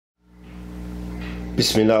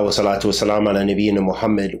Bismillah wa salatu wa salam ala nabiyyina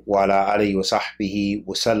Muhammad wa ala alihi wa sahbihi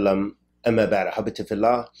wa sallam. Amma ba'da.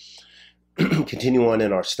 Habitifillah. Continue on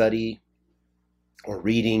in our study or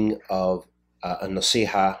reading of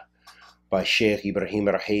An-Nasiha by Sheikh Ibrahim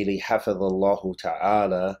Hailey, hafidhallahu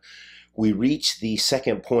ta'ala. We reached the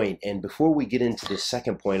second point, and before we get into the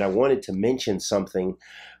second point, I wanted to mention something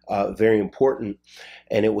very important,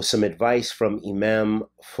 and it was some advice from Imam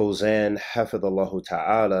Fawzan, hafidhallahu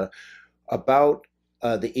ta'ala, about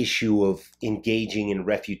the issue of engaging in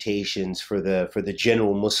refutations for the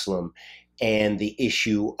general Muslim, and the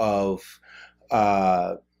issue of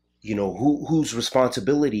whose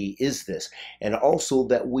responsibility is this, and also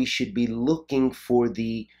that we should be looking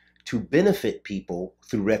to benefit people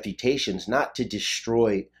through refutations, not to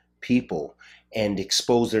destroy people and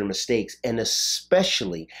expose their mistakes. And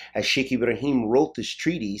especially, as Sheikh Ibrahim wrote this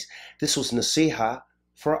treatise, this was nasiha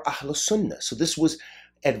for Ahl Sunnah. So this was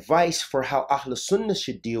advice for how Ahl Sunnah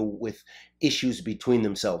should deal with issues between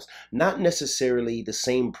themselves. Not necessarily the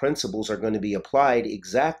same principles are going to be applied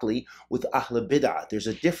exactly with Ahl Bid'ah. There's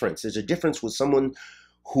a difference. There's a difference with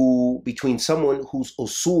between someone whose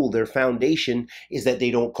usul, their foundation, is that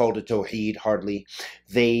they don't call to Tawheed hardly.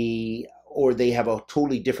 They have a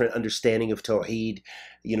totally different understanding of Tawheed,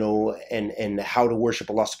 and how to worship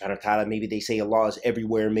Allah subhanahu wa ta'ala. Maybe they say Allah is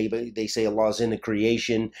everywhere. Maybe they say Allah is in the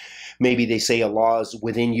creation. Maybe they say Allah is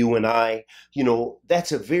within you and I.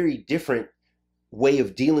 That's a very different way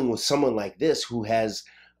of dealing with someone like this, who has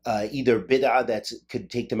either bid'ah that could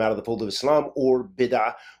take them out of the fold of Islam, or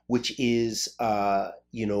bid'ah which is a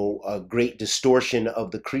great distortion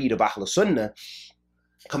of the creed of Ahl Sunnah,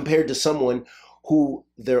 compared to someone who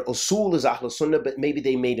their usul is Ahl Sunnah, but maybe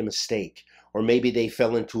they made a mistake, or maybe they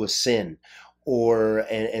fell into a sin,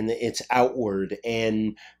 and it's outward,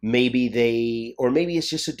 and maybe it's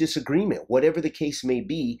just a disagreement. Whatever the case may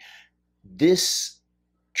be, this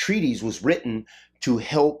treatise was written to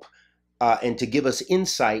help and to give us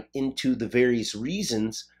insight into the various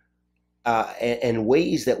reasons and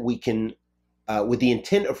ways that we can, with the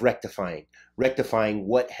intent of rectifying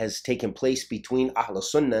what has taken place between Ahl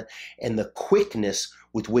Sunnah, and the quickness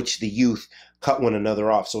with which the youth cut one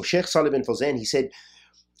another off. So Sheikh Salih bin Fawzan,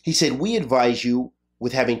 he said, we advise you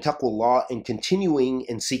with having taqwallah and continuing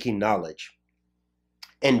in seeking knowledge,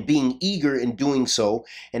 and being eager in doing so,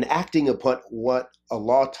 and acting upon what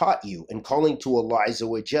Allah taught you, and calling to Allah Azza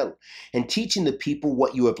wa Jal, and teaching the people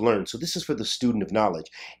what you have learned. So this is for the student of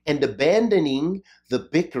knowledge. And abandoning the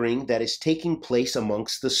bickering that is taking place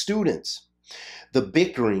amongst the students. The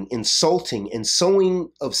bickering, insulting, and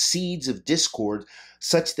sowing of seeds of discord,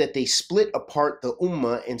 such that they split apart the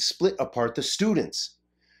ummah and split apart the students.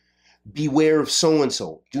 Beware of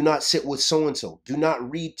so-and-so. Do not sit with so-and-so. Do not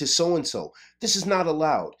read to so-and-so. This is not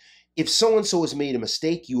allowed. If so-and-so has made a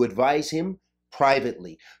mistake, you advise him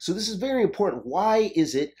privately. So this is very important. Why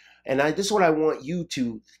is it, and this is what I want you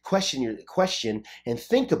to question and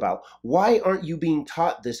think about. Why aren't you being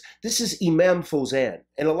taught this? This is Imam Fawzan.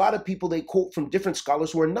 And a lot of people, they quote from different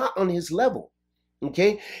scholars who are not on his level.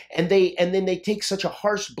 Okay, and then they take such a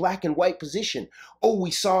harsh black and white position. Oh,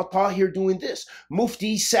 we saw Tahir doing this.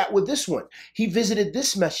 Mufti sat with this one. He visited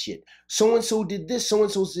this masjid. So-and-so did this.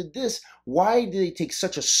 So-and-so did this. Why do they take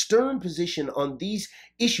such a stern position on these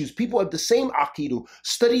issues? People have the same aqidah,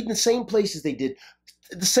 studied in the same places they did,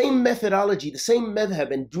 the same methodology, the same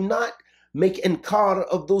madhab, and do not make inkar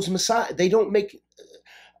of those masail. They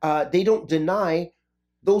don't deny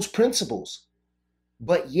those principles.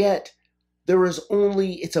 But yet,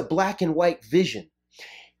 it's a black and white vision,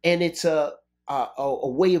 and it's a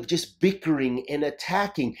way of just bickering and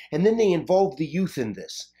attacking. And then they involve the youth in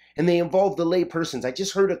this, and they involve the lay persons. I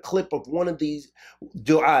just heard a clip of one of these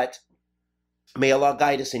du'at, may Allah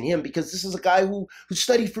guide us in him, because this is a guy who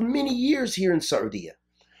studied for many years here in Saudi,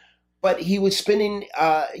 but he was spending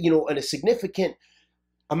a significant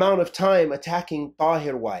amount of time attacking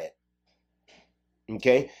Tahir Wyatt.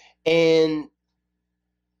 Okay, and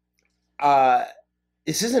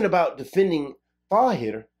this isn't about defending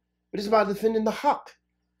Tahir, but it's about defending the haqq,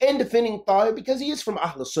 and defending Tahir because he is from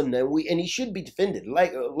Ahl Sunnah, and he should be defended.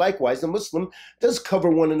 Likewise, the Muslim does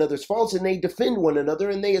cover one another's faults, and they defend one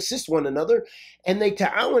another, and they assist one another, and they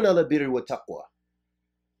ta'awan ala birri wa taqwa.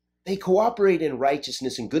 They cooperate in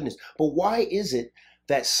righteousness and goodness. But why is it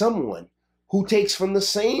that someone who takes from the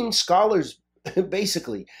same scholars,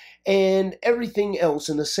 basically, and everything else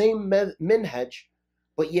in the same minhaj,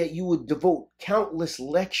 but yet you would devote countless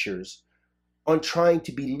lectures on trying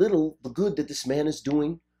to belittle the good that this man is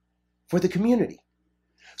doing for the community?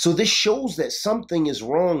 So this shows that something is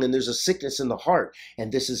wrong, and there's a sickness in the heart.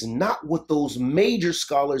 And this is not what those major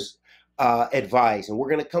scholars advise. And we're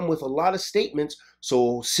going to come with a lot of statements.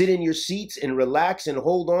 So sit in your seats and relax and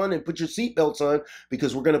hold on and put your seatbelts on,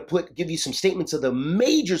 because we're going to give you some statements of the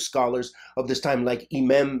major scholars of this time, like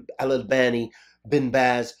Imam Al-Albani, Bin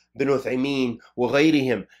Baz, Bin Uthaymin,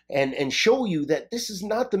 وغيرهم, and show you that this is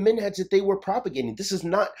not the minhaj that they were propagating. This is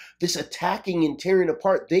not this attacking and tearing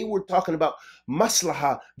apart. They were talking about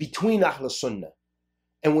maslaha between Ahl Sunnah,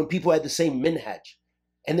 and when people had the same minhaj,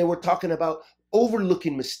 and they were talking about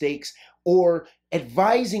overlooking mistakes or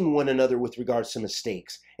advising one another with regards to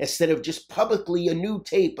mistakes, instead of just publicly a new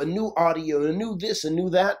tape, a new audio, a new this, a new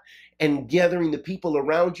that, and gathering the people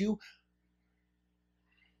around you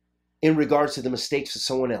in regards to the mistakes of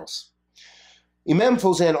someone else. Imam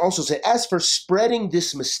Fawzan also said, as for spreading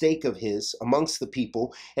this mistake of his amongst the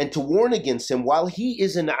people and to warn against him while he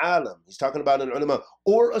is an alim, he's talking about an ulama,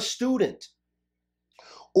 or a student,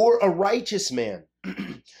 or a righteous man,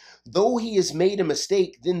 though he has made a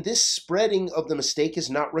mistake, then this spreading of the mistake is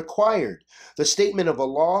not required. The statement of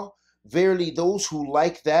Allah, verily those who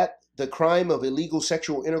like that, the crime of illegal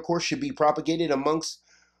sexual intercourse should be propagated amongst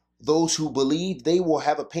those who believe, they will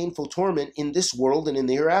have a painful torment in this world and in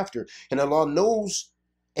the hereafter. And Allah knows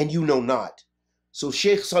and you know not. So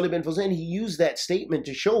Sheikh Salih bin Fawzan, he used that statement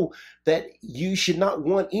to show that you should not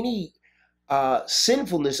want any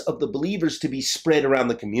sinfulness of the believers to be spread around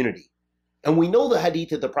the community. And we know the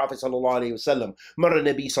hadith of the Prophet sallallahu alaihi wasallam. مر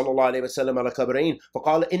النبي صلى الله عليه وسلم على قبرين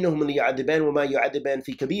فقال إنهم ليعذبان وما يعذبان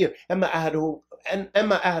في كبير أما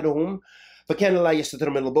أحدهم فكان لا يستتر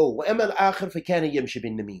من البول وأما الآخر فكان يمشي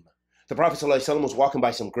بالنميمة. The Prophet sallallahu alaihi wasallam was walking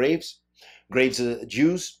by some graves of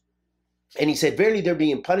Jews, and he said, verily they're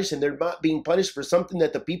being punished, and they're not being punished for something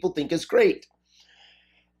that the people think is great.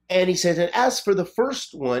 And he said, and as for the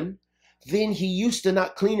first one, then he used to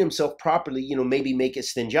not clean himself properly, maybe make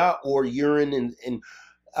istinja, or urine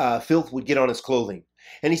and filth would get on his clothing.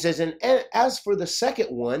 And he says, and as for the second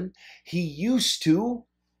one, he used to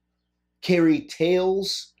carry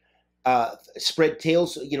tales, spread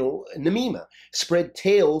tales, namima, spread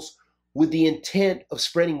tales with the intent of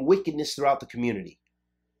spreading wickedness throughout the community.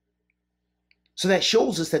 So that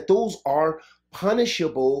shows us that those are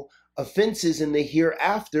punishable offenses in the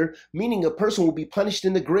hereafter, meaning a person will be punished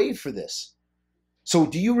in the grave for this. So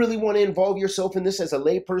do you really want to involve yourself in this as a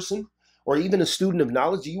lay person or even a student of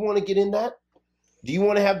knowledge? Do you want to get in that? Do you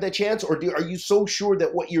want to have that chance? Or are you so sure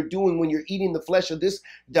that what you're doing when you're eating the flesh of this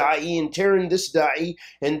da'i and tearing this da'i,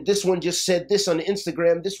 and this one just said this on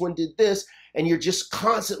Instagram, this one did this, and you're just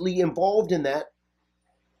constantly involved in that?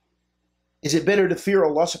 Is it better to fear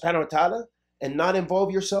Allah subhanahu wa ta'ala and not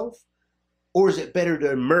involve yourself? Or is it better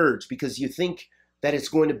to emerge because you think that it's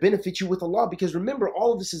going to benefit you with Allah? Because remember,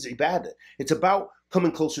 all of this is ibadah. It's about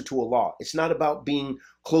coming closer to Allah. It's not about being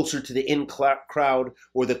closer to the in-crowd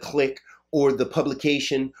or the clique or the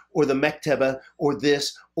publication or the mektaba or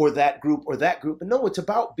this or that group or that group. But no, it's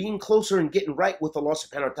about being closer and getting right with Allah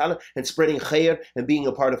subhanahu wa ta'ala and spreading khair and being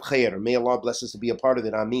a part of khair. May Allah bless us to be a part of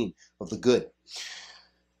it. Ameen. Of the good.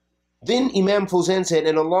 Then Imam Fawzan said,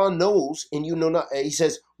 and Allah knows and you know not. He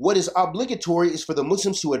says, what is obligatory is for the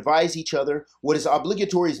Muslims to advise each other. What is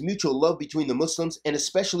obligatory is mutual love between the Muslims and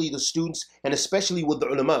especially the students and especially with the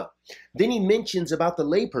ulama. Then he mentions about the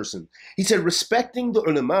layperson. He said, respecting the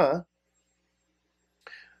ulama,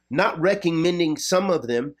 not recommending some of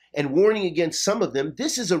them and warning against some of them,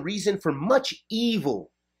 this is a reason for much evil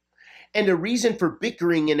and a reason for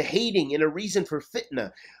bickering and hating and a reason for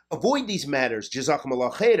fitna. Avoid these matters,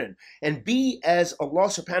 jazakumullah khairan, and be as Allah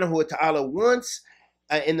subhanahu wa ta'ala wants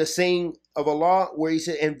in the saying of Allah where he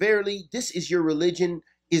said, and verily this is your religion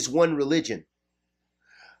is one religion.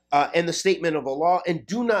 And the statement of Allah, and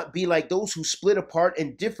do not be like those who split apart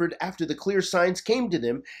and differed after the clear signs came to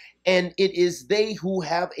them, and it is they who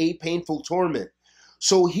have a painful torment.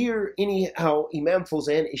 So here, anyhow, Imam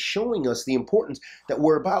Fawzan is showing us the importance that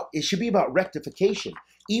it should be about rectification.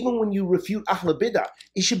 Even when you refute Ahl Bid'ah,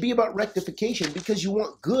 it should be about rectification because you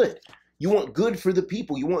want good. You want good for the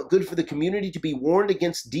people. You want good for the community to be warned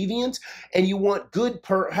against deviance, and you want good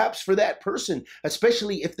perhaps for that person,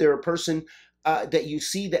 especially if they're a person that you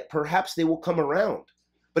see that perhaps they will come around.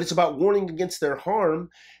 But it's about warning against their harm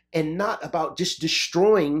and not about just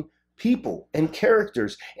destroying people and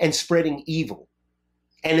characters and spreading evil.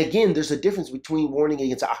 And again, there's a difference between warning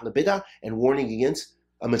against Ahl Bid'ah and warning against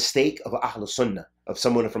a mistake of Ahl Sunnah, of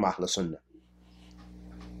someone from Ahl Sunnah.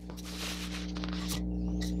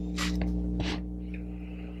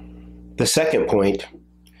 The second point,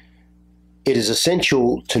 it is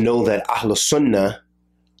essential to know that Ahl Sunnah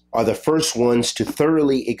are the first ones to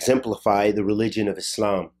thoroughly exemplify the religion of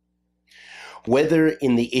Islam, whether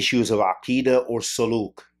in the issues of Aqidah or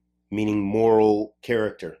Suluk, meaning moral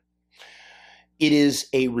character. It is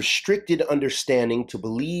a restricted understanding to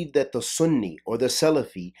believe that the Sunni or the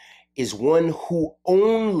Salafi is one who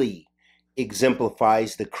only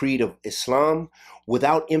exemplifies the creed of Islam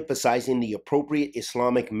without emphasizing the appropriate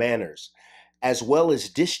Islamic manners, as well as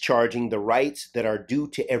discharging the rights that are due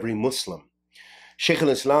to every Muslim. Shaykh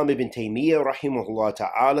al-Islam ibn Taymiyyah rahimahullah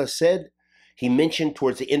ta'ala said, he mentioned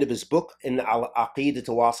towards the end of his book in Al-Aqidah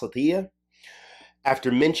al-Wasatiyah,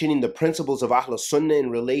 after mentioning the principles of Ahl Sunnah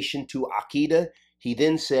in relation to Aqidah, he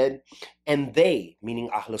then said, and they,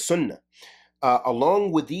 meaning Ahl Sunnah,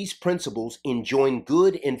 along with these principles, enjoin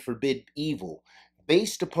good and forbid evil,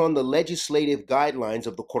 based upon the legislative guidelines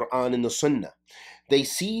of the Quran and the Sunnah. They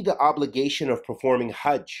see the obligation of performing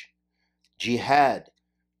Hajj, Jihad,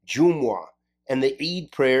 Jumu'ah, and the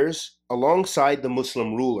Eid prayers alongside the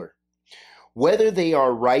Muslim ruler. Whether they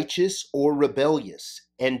are righteous or rebellious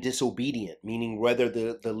and disobedient, meaning whether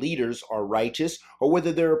the leaders are righteous or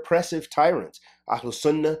whether they're oppressive tyrants, Ahl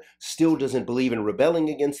Sunnah still doesn't believe in rebelling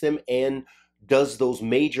against them and does those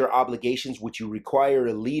major obligations which you require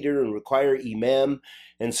a leader and require imam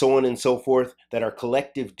and so on and so forth that are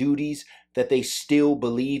collective duties, that they still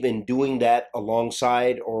believe in doing that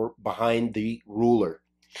alongside or behind the ruler.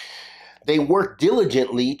 They work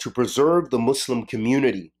diligently to preserve the Muslim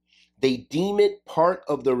community. They deem it part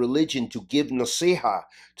of the religion to give nasiha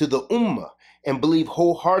to the ummah and believe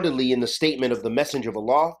wholeheartedly in the statement of the Messenger of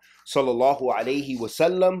Allah, sallallahu alaihi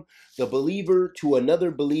wasallam, the believer to another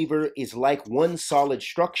believer is like one solid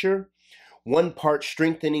structure, one part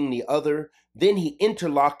strengthening the other. Then he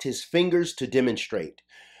interlocked his fingers to demonstrate.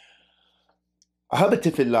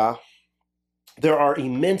 Ahabati fillah, there are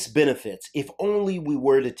immense benefits if only we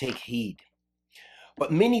were to take heed.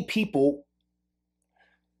 But many people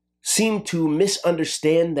seem to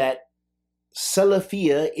misunderstand that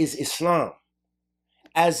Salafiyah is Islam.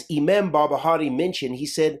 As Imam Barbahari mentioned, he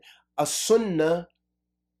said, As-Sunnah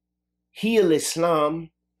hiya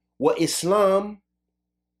al-Islam wa Islam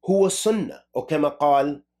huwa Sunnah, or kama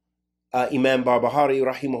qal Imam Barbahari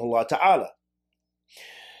rahimahullah ta'ala.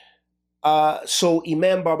 So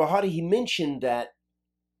Imam Barbahari, he mentioned that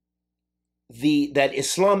that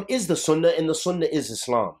Islam is the Sunnah and the Sunnah is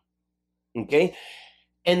Islam. Okay?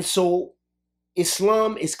 And so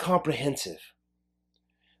Islam is comprehensive.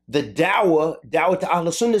 The dawah to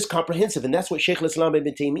Ahl Sunnah is comprehensive, and that's what Shaykh al-Islam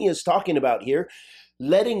ibn Taymiyyah is talking about here,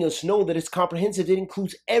 letting us know that it's comprehensive. It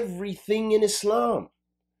includes everything in Islam.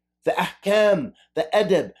 The ahkam, the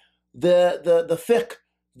adab, the fiqh,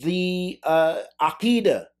 the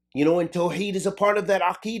aqidah, and tawheed is a part of that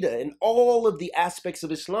aqidah, and all of the aspects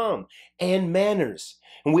of Islam, and manners.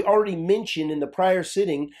 And we already mentioned in the prior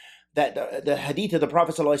sitting that the hadith of the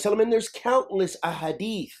Prophet ﷺ, and there's countless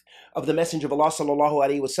ahadith of the Messenger of Allah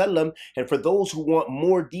ﷺ, and for those who want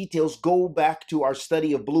more details, go back to our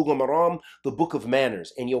study of Bulugh al-Maram, the book of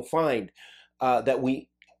manners, and you'll find that we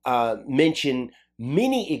mention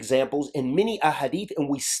many examples and many ahadith, and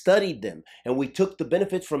we studied them, and we took the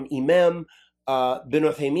benefits from Imam bin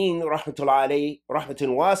Uthaymin, rahmatullahi alayhi,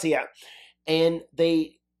 rahmatun wasi'ah, and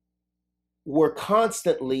they were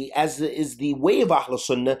constantly, as is the way of Ahl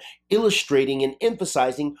Sunnah, illustrating and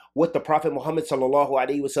emphasizing what the Prophet Muhammad sallallahu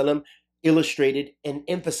alaihi wasallam illustrated and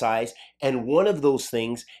emphasized, and one of those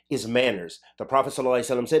things is manners. The Prophet sallallahu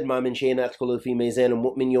alaihi wasallam said, "Ma min shay'in adkhulu fi mizan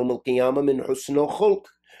al-mu'min yawm al-qiyamah min husn al-khulq."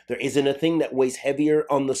 There isn't a thing that weighs heavier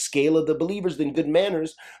on the scale of the believers than good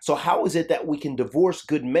manners. So how is it that we can divorce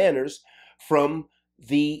good manners from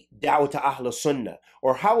the da'wah to Ahl Sunnah?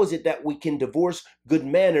 Or how is it that we can divorce good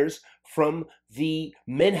manners from the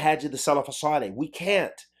manhaj of the Salaf as-Salih? We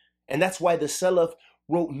can't. And that's why the Salaf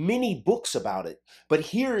wrote many books about it. But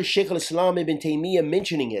here is Shaykh al-Islam ibn Taymiyyah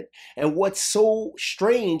mentioning it. And what's so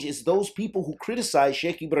strange is those people who criticize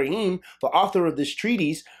Shaykh Ibrahim, the author of this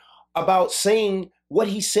treatise, about saying what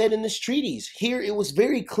he said in this treatise. Here it was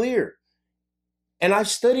very clear. And I've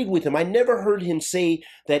studied with him. I never heard him say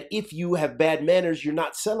that if you have bad manners, you're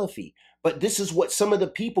not Salafi. But this is what some of the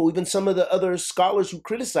people, even some of the other scholars who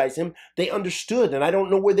criticize him, they understood. And I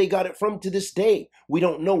don't know where they got it from to this day. We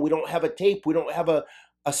don't know. We don't have a tape. We don't have a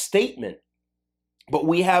statement. But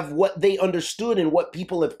we have what they understood and what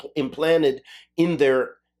people have implanted in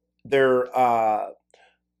their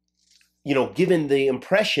given the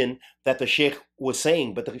impression that the Sheikh was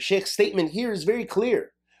saying. But the Sheikh's statement here is very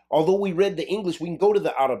clear. Although we read the English, we can go to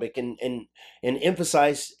the Arabic and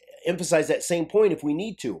emphasize that same point if we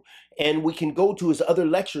need to. And we can go to his other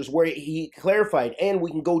lectures where he clarified, and we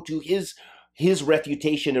can go to his his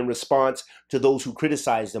refutation and response to those who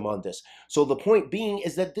criticized him on this. So the point being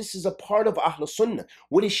is that this is a part of Ahl Sunnah.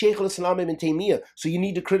 What is Shaykh al-Islam ibn Taymiyyah? So you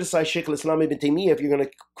need to criticize Shaykh al-Islam ibn Taymiyyah if you're going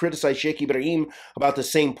to criticize Shaykh Ibrahim about the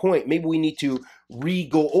same point. Maybe we need to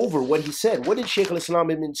go over what he said. What did Shaykh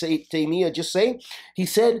al-Islam ibn Taymiyyah just say? He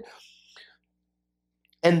said,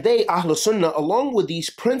 and they, Ahl Sunnah, along with these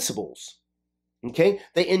principles, okay,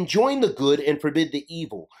 they enjoin the good and forbid the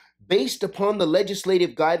evil. Based upon the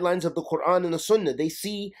legislative guidelines of the Quran and the Sunnah, they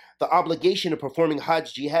see the obligation of performing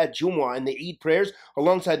Hajj, Jihad, Jumu'ah, and the Eid prayers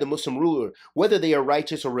alongside the Muslim ruler, whether they are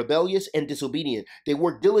righteous or rebellious and disobedient. They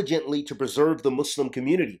work diligently to preserve the Muslim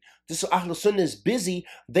community. This Ahl Sunnah is busy.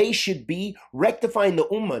 They should be rectifying the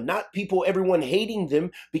Ummah, not people, everyone hating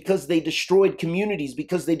them because they destroyed communities,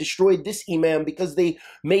 because they destroyed this Imam, because they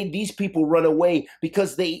made these people run away,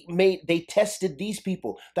 because they tested these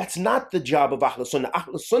people. That's not the job of Ahl Sunnah.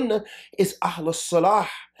 Ahl Sunnah is Ahl Salah.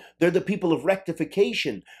 They're the people of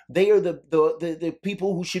rectification. They are the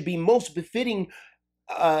people who should be most befitting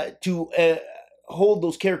to hold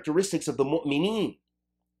those characteristics of the mu'mineen.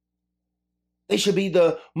 They should be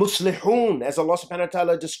the muslihun, as Allah subhanahu wa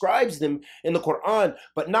ta'ala describes them in the Quran,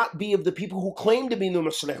 but not be of the people who claim to be the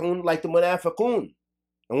muslihun like the munafiqun.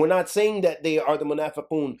 And we're not saying that they are the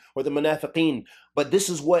munafiqun or the munafiqeen, but this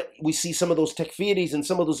is what we see some of those takfiris and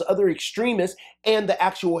some of those other extremists and the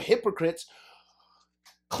actual hypocrites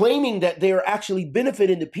claiming that they are actually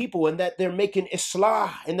benefiting the people and that they're making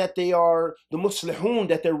islah and that they are the muslihun,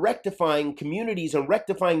 that they're rectifying communities and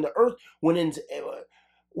rectifying the earth when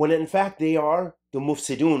in fact they are the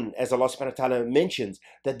mufsidun, as Allah subhanahu wa ta'ala mentions,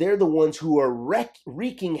 that they're the ones who are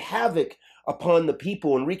wreaking havoc upon the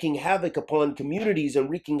people and wreaking havoc upon communities and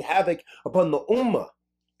wreaking havoc upon the ummah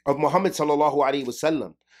of Muhammad sallallahu alaihi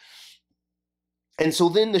wasallam. And so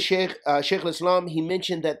then the Shaykh al-Islam, he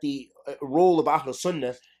mentioned that the role of Ahl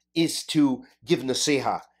Sunnah is to give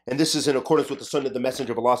nasiha. And this is in accordance with the Sunnah of the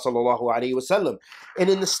Messenger of Allah sallallahu alaihi wasallam. And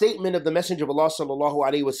in the statement of the Messenger of Allah sallallahu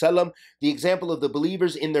alaihi wasallam, the example of the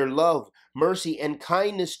believers in their love, mercy, and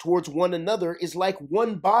kindness towards one another is like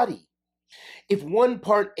one body. If one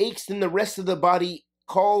part aches, then the rest of the body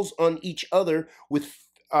calls on each other with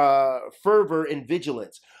fervor and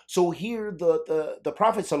vigilance. So here the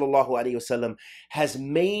Prophet sallallahu alaihi wasallam has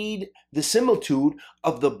made the similitude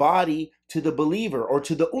of the body to the believer or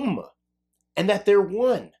to the ummah, and that they're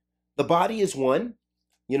one. The body is one.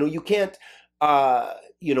 You can't,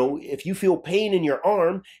 if you feel pain in your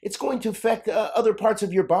arm, it's going to affect other parts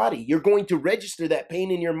of your body. You're going to register that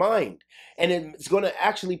pain in your mind, and it's going to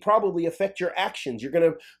actually probably affect your actions. You're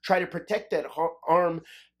going to try to protect that arm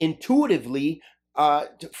intuitively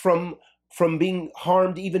from being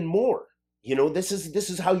harmed even more. This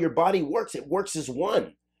is how your body works. It works as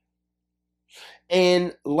one.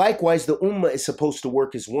 And likewise, the ummah is supposed to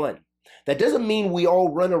work as one. That doesn't mean we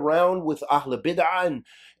all run around with ahl bid'ah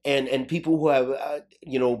and people who have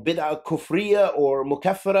bid'ah kufriya or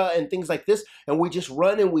mukaffara and things like this, and we just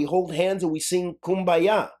run and we hold hands and we sing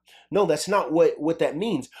kumbaya. No, that's not what that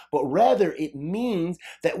means. But rather it means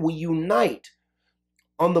that we unite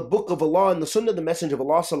on the book of Allah and the Sunnah of the Messenger of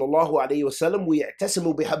Allah sallallahu alaihi wasallam. We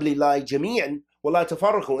i'tasimu bihablillahi jami'an wa la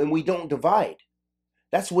tafarraqu, and we don't divide.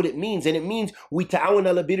 That's what it means. And it means we ta'awan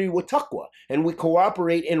ala birri wa taqwa, and we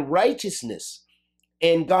cooperate in righteousness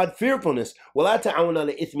and God-fearfulness. Wa la ta'awan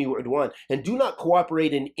ala ithmi wa udwan, and do not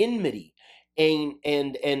cooperate in enmity and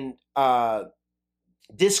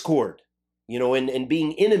discord, and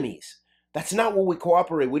being enemies. That's not what we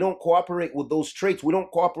cooperate. We don't cooperate with those traits. We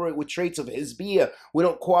don't cooperate with traits of Hizbiyah. We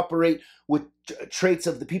don't cooperate with traits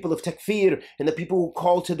of the people of Takfir and the people who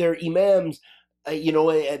call to their imams,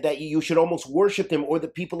 that you should almost worship them, or the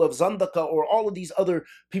people of Zandaka, or all of these other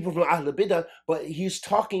people from Ahl Bidah. But he's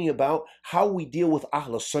talking about how we deal with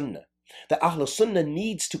Ahl Sunnah. The Ahl Sunnah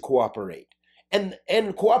needs to cooperate.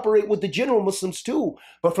 And cooperate with the general Muslims too,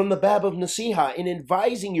 but from the bab of nasiha, in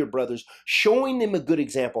advising your brothers, showing them a good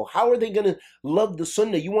example. How are they going to love the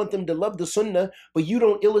sunnah? You want them to love the sunnah, but you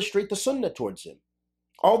don't illustrate the sunnah towards them.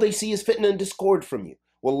 All they see is fitna and discord from you.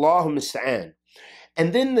 Wallahu musta'an.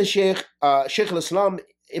 And then the Shaykh al-Islam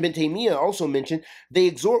Ibn Taymiyyah also mentioned, they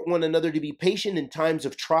exhort one another to be patient in times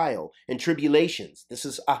of trial and tribulations. This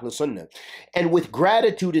is Ahl Sunnah. And with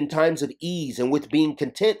gratitude in times of ease, and with being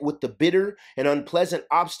content with the bitter and unpleasant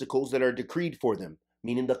obstacles that are decreed for them.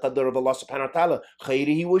 Meaning the qadr of Allah subhanahu wa ta'ala,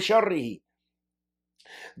 khayrihi wa sharrihi.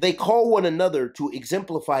 They call one another to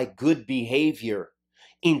exemplify good behavior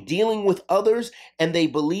in dealing with others, and they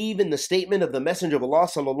believe in the statement of the Messenger of Allah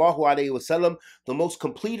sallallahu alaihi wasallam, the most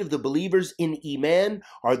complete of the believers in Iman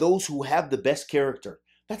are those who have the best character.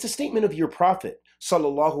 That's a statement of your Prophet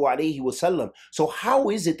sallallahu alaihi wasallam. So how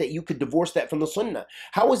is it that you could divorce that from the Sunnah?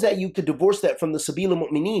 How is that you could divorce that from the Sabil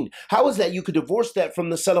al-Mu'mineen? How is that you could divorce that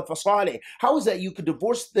from the Salaf as-Salih? How is that you could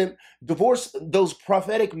divorce those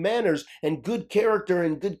prophetic manners and good character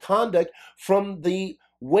and good conduct from the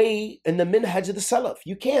way and the minhaj of the Salaf?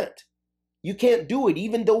 You can't. You can't do it,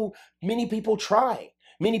 even though many people try.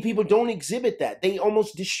 Many people don't exhibit that. They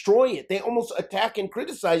almost destroy it. They almost attack and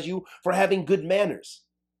criticize you for having good manners.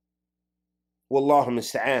 Wallahu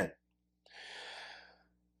musta'an.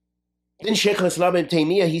 Then Shaykh al-Islam ibn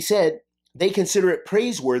Taymiyyah, he said, they consider it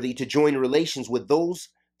praiseworthy to join relations with those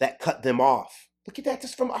that cut them off. Look at that,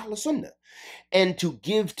 that's from Ahl Sunnah. And to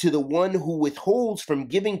give to the one who withholds from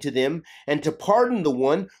giving to them, and to pardon the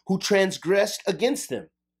one who transgressed against them.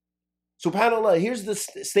 SubhanAllah, here's the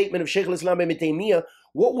statement of Shaykh al-Islam ibn Taymiyyah.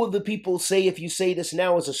 What will the people say if you say this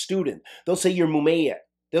now as a student? They'll say you're mumayya.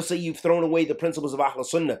 They'll say you've thrown away the principles of Ahl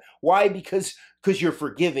Sunnah. Why? Because you're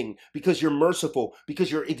forgiving, because you're merciful,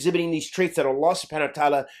 because you're exhibiting these traits that Allah subhanahu wa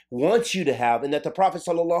ta'ala wants you to have, and that the Prophet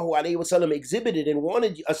sallallahu alaihi wasallam exhibited and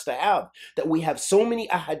wanted us to have. That we have so many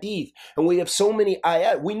ahadith and we have so many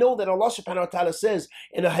ayat. We know that Allah subhanahu wa ta'ala says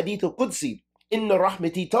in a hadith al-Qudsi, Inna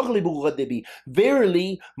rahmati taghlibu ghadabi.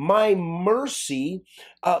 Verily, my mercy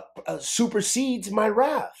supersedes my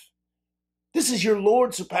wrath. This is your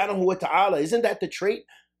Lord subhanahu wa ta'ala. Isn't that the trait?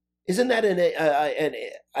 Isn't that an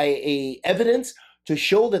evidence to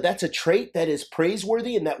show that that's a trait that is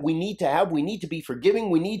praiseworthy and that we need to have? We need to be forgiving.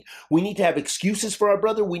 We need to have excuses for our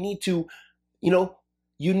brother. We need to,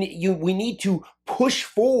 we need to push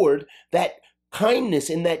forward that kindness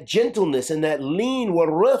and that gentleness and that lean wa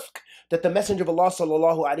rifq that the Messenger of Allah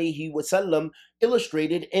sallallahu alaihi wasallam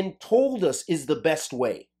illustrated and told us is the best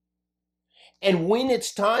way. And when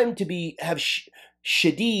it's time to have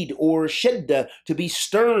shadid or shadda, to be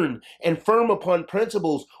stern and firm upon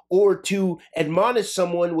principles, or to admonish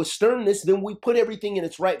someone with sternness, then we put everything in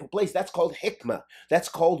its rightful place. That's called hikmah. That's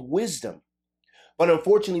called wisdom. But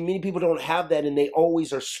unfortunately, many people don't have that, and they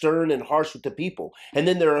always are stern and harsh with the people. And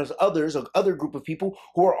then there are other group of people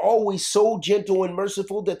who are always so gentle and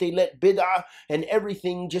merciful that they let bid'ah and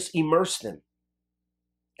everything just immerse them.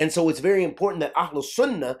 And so it's very important that Ahl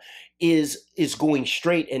Sunnah is going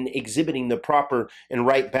straight and exhibiting the proper and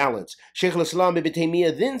right balance. Shaykh al-Islam ibn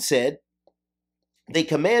Taymiyyah then said, they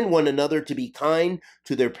command one another to be kind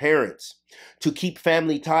to their parents, to keep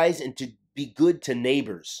family ties, and to be good to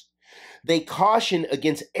neighbors. They caution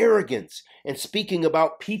against arrogance and speaking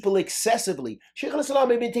about people excessively. Shaykh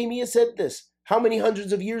al-Islam ibn Taymiyyah said this how many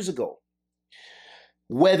hundreds of years ago?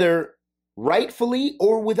 Whether rightfully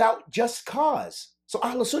or without just cause. So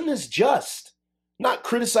Ahl Sunnah is just, not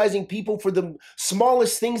criticizing people for the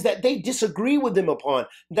smallest things that they disagree with them upon,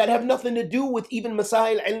 that have nothing to do with even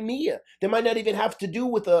masail ilmiya. They might not even have to do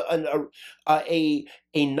with a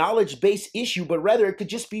knowledge-based issue, but rather it could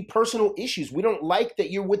just be personal issues. We don't like that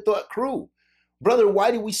you're with the crew. Brother,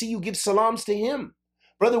 why do we see you give salams to him?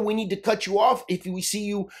 Brother, we need to cut you off if we see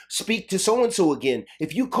you speak to so-and-so again.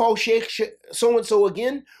 If you call Sheikh so-and-so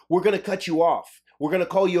again, we're going to cut you off. We're going to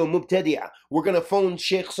call you a mubtadi'ah. We're going to phone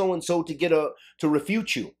Sheikh so-and-so to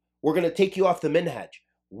refute you. We're going to take you off the minhaj.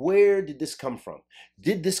 Where did this come from?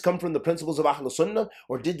 Did this come from the principles of Ahl Sunnah,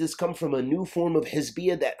 or did this come from a new form of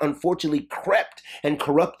hizbiyah that unfortunately crept and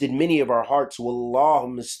corrupted many of our hearts?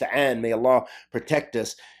 Wallahu musta'an. May Allah protect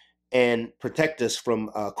us and protect us from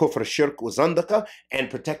kufr, shirk, wa zandaka,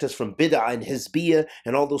 and protect us from bid'ah and hizbiyah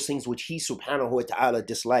and all those things which He subhanahu wa ta'ala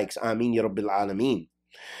dislikes. Ameen ya Rabbil Alameen.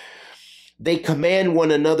 They command one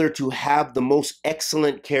another to have the most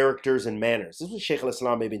excellent characters and manners. This is what Shaykh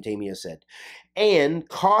al-Islam ibn Taymiyyah said. And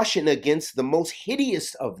caution against the most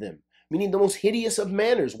hideous of them, meaning the most hideous of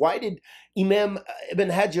manners. Why did Imam Ibn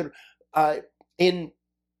Hajar in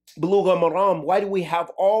Bulugh al-Maram, why do we have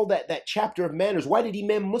all that chapter of manners? Why did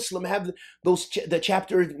Imam Muslim have the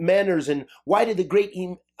chapter of manners? And why did the great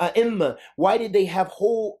Imam, why did they have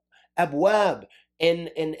whole abwab and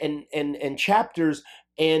chapters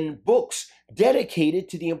and books dedicated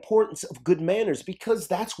to the importance of good manners? Because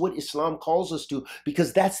that's what Islam calls us to,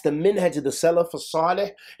 because that's the minhaj of the Salaf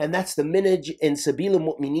as-Salih, and that's the minhaj in Sabil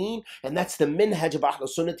al-Mu'mineen, and that's the minhaj of Ahl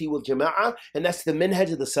Sunnati wal Jama'ah, and that's the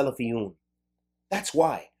minhaj of the Salafiyun. That's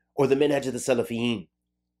why, or the minhaj of the Salafiyin.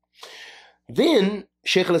 Then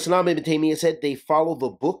Shaykh al-Islam ibn Taymiyyah said they follow the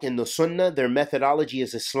book and the Sunnah. Their methodology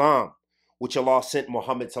is Islam, which Allah sent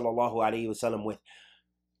Muhammad sallallahu alaihi wasallam with.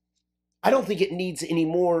 I don't think it needs any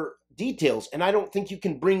more details, and I don't think you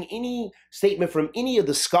can bring any statement from any of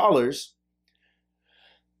the scholars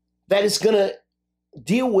that is going to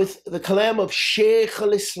deal with the kalam of Shaykh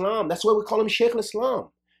al-Islam. That's why we call him Shaykh al-Islam.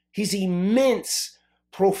 His immense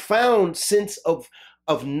profound sense of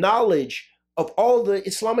knowledge of all the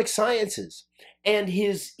Islamic sciences, and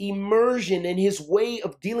his immersion and his way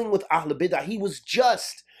of dealing with Ahl Bidah. He was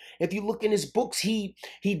just. If you look in his books, he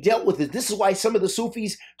dealt with it. This is why some of the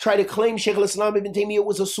Sufis try to claim Shaykh al-Islam ibn Taymiyyah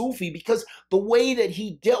was a Sufi, because the way that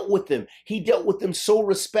he dealt with them so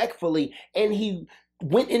respectfully, and he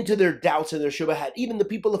went into their doubts and their shubahat, even the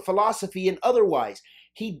people of philosophy and otherwise.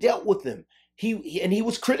 He dealt with them. He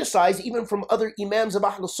was criticized even from other Imams of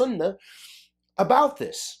Ahl Sunnah about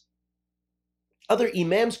this. Other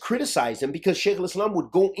Imams criticized him because Shaykh al-Islam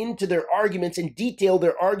would go into their arguments and detail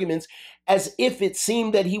their arguments as if it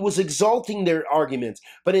seemed that he was exalting their arguments.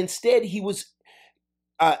 But instead, he was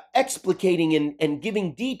explicating and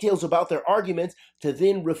giving details about their arguments to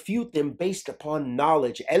then refute them based upon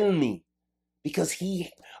knowledge, ilmi, because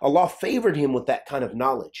Allah favored him with that kind of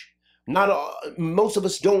knowledge. Most of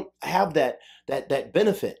us don't have that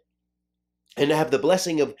benefit and have the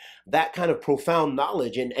blessing of that kind of profound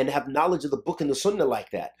knowledge and have knowledge of the book and the Sunnah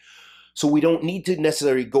like that. So we don't need to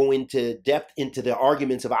necessarily go into depth into the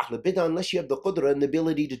arguments of Ahl Bidah unless you have the qudra and the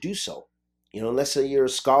ability to do so. Unless you're a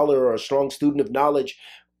scholar or a strong student of knowledge,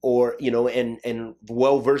 or and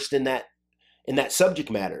well versed in that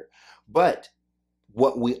subject matter. But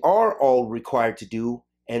what we are all required to do,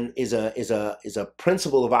 and is a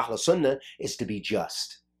principle of Ahl Sunnah, is to be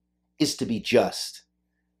just.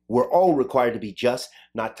 We're all required to be just,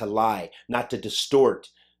 not to lie, not to distort,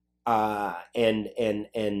 and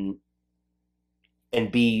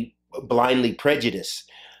be blindly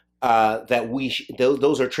prejudiced.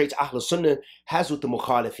 Those are traits Ahl Sunnah has with the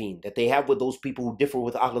mukhalifin, that they have with those people who differ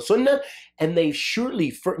with Ahl Sunnah, and they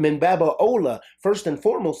surely, min baba ola, first and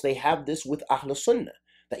foremost, they have this with Ahl Sunnah,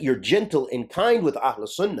 that you're gentle and kind with Ahl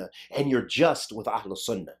Sunnah, and you're just with Ahl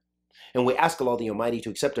Sunnah. And we ask Allah the Almighty to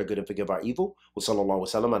accept our good and forgive our evil. Wa sallallahu wa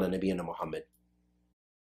sallam ala nabiyyina Muhammad.